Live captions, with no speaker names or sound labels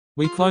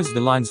We close the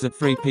lines at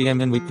 3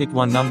 p.m. and we pick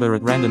one number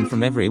at random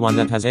from everyone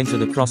that has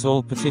entered across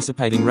all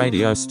participating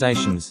radio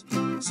stations.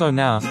 So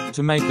now,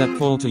 to make that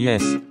call to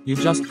yes, you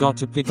just got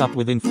to pick up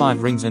within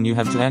 5 rings and you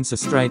have to answer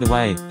straight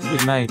away,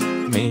 with me,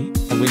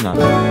 a winner.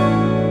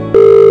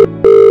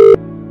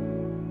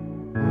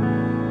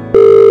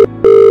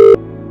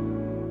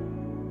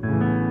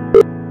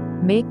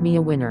 Make me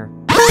a winner.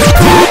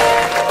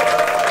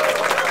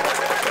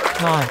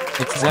 Hi,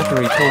 it's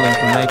Zachary calling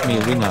from Make Me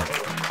a Winner.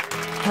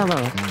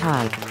 Hello,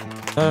 hi.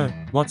 Oh,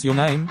 what's your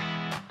name?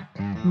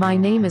 My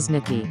name is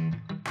Nikki.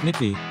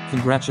 Nikki,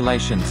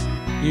 congratulations.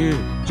 You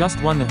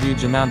just won a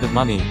huge amount of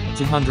money,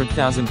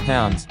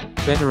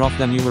 £200,000, better off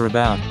than you were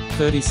about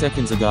 30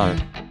 seconds ago.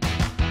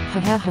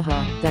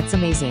 Hahaha, that's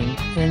amazing,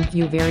 thank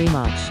you very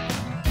much.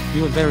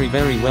 You are very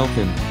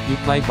welcome. You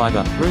played by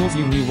the rules,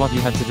 you knew what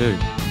you had to do.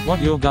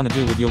 What you're gonna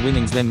do with your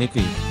winnings then,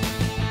 Nikki?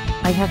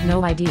 I have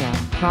no idea,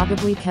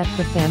 probably kept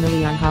the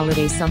family on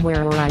holiday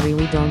somewhere, or I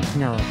really don't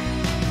know.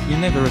 You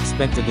never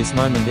expected this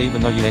moment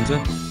even though you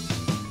entered?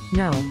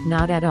 No,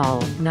 not at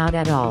all, not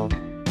at all.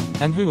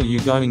 And who are you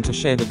going to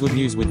share the good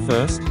news with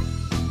first?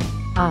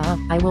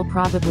 I will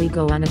probably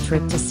go on a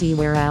trip to see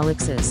where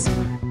Alex is.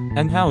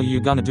 And how are you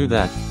gonna do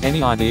that?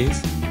 Any ideas?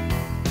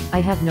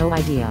 I have no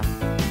idea.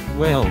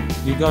 Well,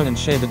 you go and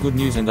share the good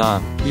news and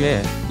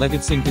yeah, let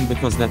it sink in,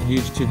 because that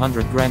huge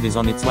 200 grand is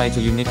on its way to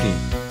you, Nikki.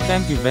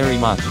 Thank you very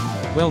much.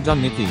 Well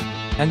done, Nikki.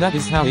 And that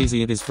is how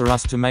easy it is for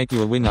us to make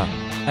you a winner.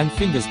 And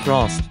fingers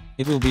crossed,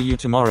 it will be you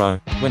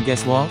tomorrow, when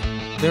guess what?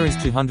 There is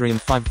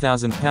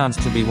 £205,000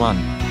 to be won.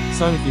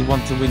 So if you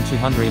want to win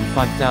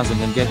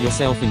 £205,000 and get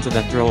yourself into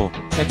that draw,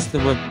 text the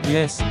word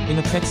yes in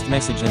a text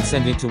message and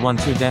send it to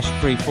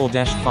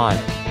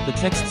 12-34-5. The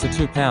texts are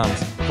 £2,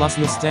 plus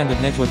your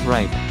standard network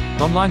rate.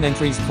 Online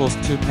entries cost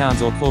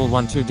 £2 or call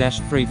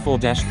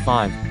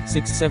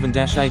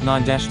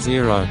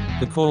 12-34-567-89-0.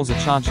 The calls are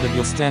charged at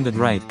your standard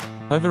rate.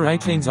 Over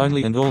 18s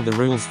only, and all the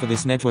rules for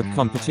this network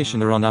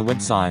competition are on our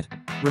website.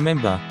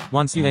 Remember,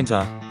 once you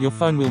enter, your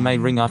phone may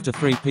ring after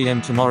 3 p.m.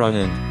 tomorrow,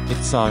 and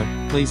if so,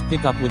 please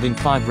pick up within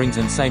 5 rings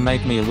and say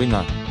make me a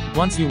winner.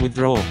 Once you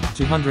withdraw,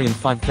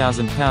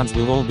 £205,000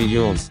 will all be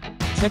yours.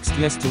 Text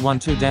yes to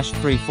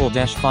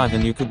 12-34-5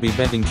 and you could be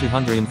betting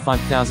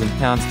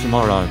 £205,000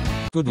 tomorrow.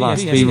 Good luck.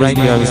 PSB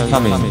Radio is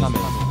coming.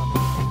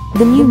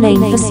 The new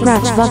name for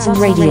Scratch Button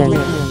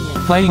Radio.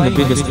 Playing the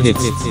biggest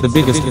hits, the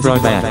biggest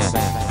throwbacks.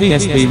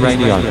 PSB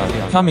Radio.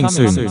 Coming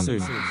soon.